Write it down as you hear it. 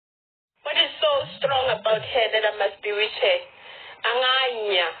strong about her that I must be with her.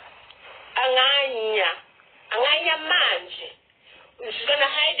 Anganya manje. She's gonna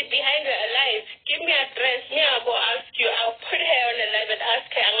hide behind her alive. Give me a dress. Me, I'll go ask you. I'll put her on alive and ask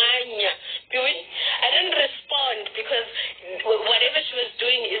her. Anganya. I didn't respond because whatever she was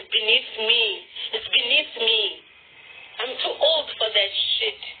doing is beneath me. It's beneath me. I'm too old for that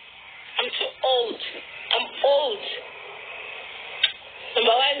shit. I'm too old. I'm old.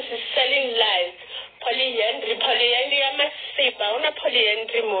 Number one, she's selling lies. Polyandry, I'm a saver. I'm a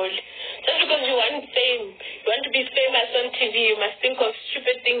polyandry mole. Just because you want fame, you want to be famous on TV, you must think of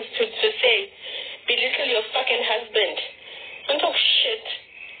stupid things to say. Belittle your fucking husband. Don't talk shit.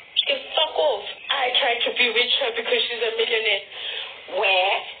 She can fuck off. I tried to be with her because she's a millionaire.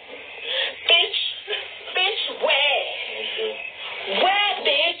 Where? Bitch, where? Where,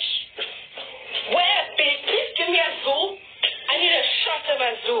 bitch? Where, bitch? Please give me a zoo. I need a shot of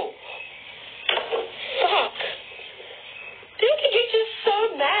a zoo. Fuck. Don't you get just so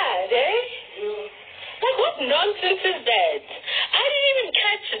mad, eh? Like, what nonsense is that? I didn't even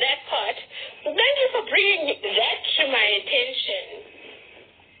catch that part. Thank you for bringing that to my attention.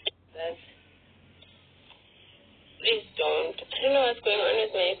 Please don't. I don't know what's going on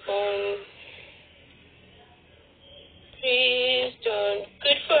with my phone. Please don't.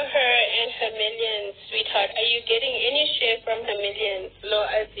 Good for her and her millions, sweetheart. Are you getting any share from her millions? Lo,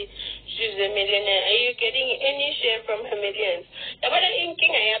 I see. She's a millionaire. Are you getting any share from her millions? Yabona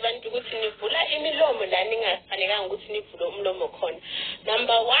inkinga yabantu ukuthi nivula imilomo la ningafanelanga ukuthi nivule umlomo khona.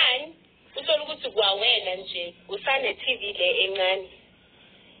 Number one, uthola ukuthi kwawena nje usane TV le encane.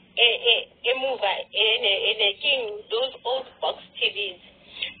 Emuva ene king those old box TVs.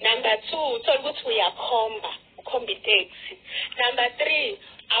 Number two, uthola ukuthi uyakhomba. Number three,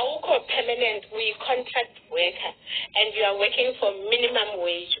 awukho permanent, we contract worker, and you are working for minimum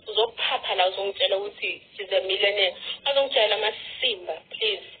wage. Uzophapha la uzongitshela ukuthi she's a millionaire. Azongitshela masimba,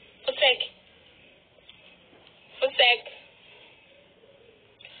 please. Fusek.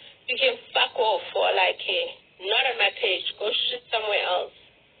 You can fuck off for all I care. Not on my page. Go shit somewhere else.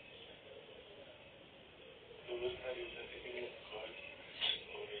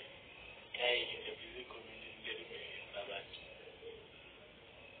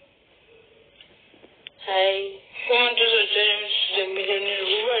 Hi.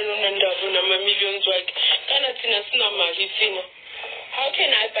 How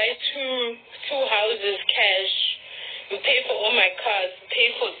can I buy two houses cash? You pay for all my cars,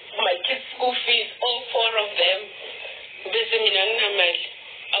 pay for my kids' school fees, all four of them.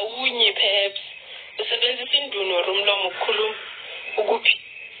 Awunye perhaps. Usebenzisa induno rumlomo khuluma ukuphi.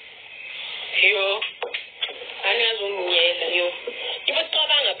 Yo. Anazungiyela yo.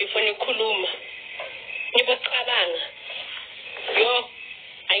 Ngibacabanga before nikhuluma. Ngibacabanga. Yo.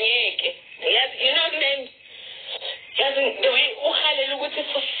 Angeke. You know name. Doesn't the way uhalela ukuthi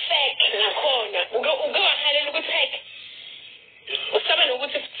fake nakhona. Ugahalela ukuthi fake. Usaba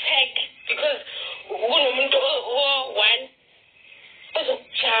nokuthi fake because kunomuntu one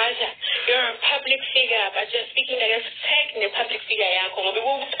you're a public figure, but you're speaking like a fake in a public figure.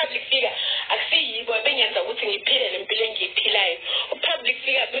 Public figure, I see you, but then you're going to pay and billing you pillar. Public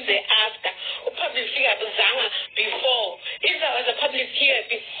figure was the after, public figure was before. If I was a public figure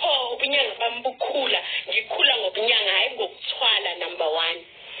before, Bambukula, Gikula, I go Twala number one,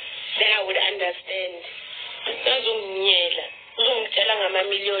 then I would understand. That's a million.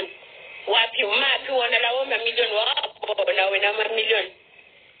 Wapi umapi wanalawa million wabona wena million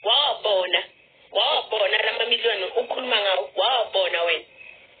wabona la million ukhuluma ngawo wabona wena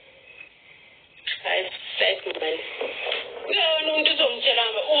I said man no umuntu uzongitshela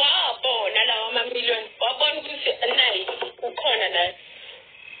wabona lawa million wabona ukuthi nayi ukhona la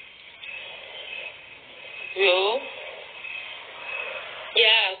yo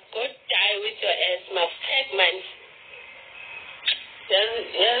yeah go die with your ass my fat man. This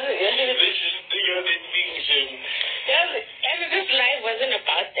life wasn't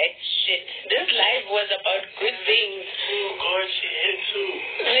about that shit. This life was about good things. Oh God, she had to.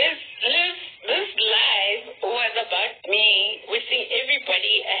 This life was about me wishing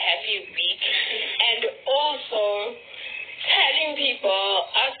everybody a happy week and also telling people,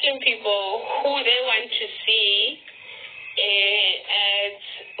 asking people who they want to see at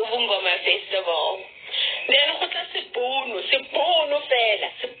Ubungoma Festival. Then what's a sipunu fela,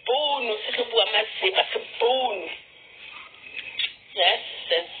 sipunu, sipunu masiba, sipunu. Yes,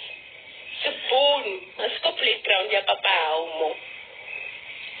 sipunu. Let's go playground ya papa umo.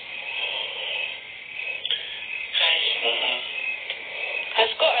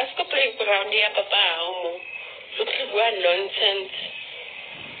 Let's go playground ya papa umo. Look at what nonsense.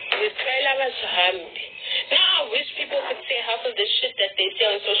 The trailer was Now I wish people could say half of the shit that they say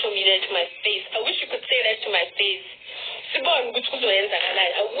on social media to my face. I wish you could say that to my face.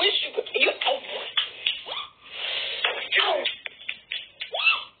 I wish you could.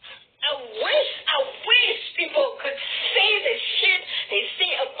 I wish people could say the shit they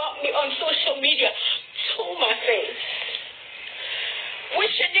say about me on social media to my face.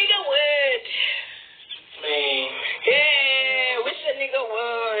 Wish a nigga would. Man. Yeah, wish a nigga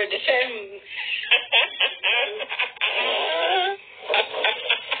would.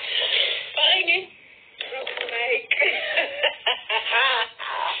 Fine. Mike.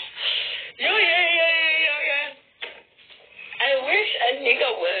 Yeah. I wish a nigga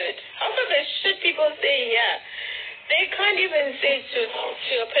would. Half of the shit people say here, they can't even say to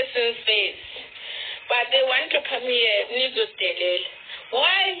a person's face. But they want to come here, need to tell it.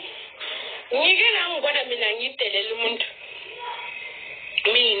 Why?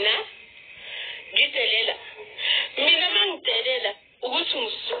 Mina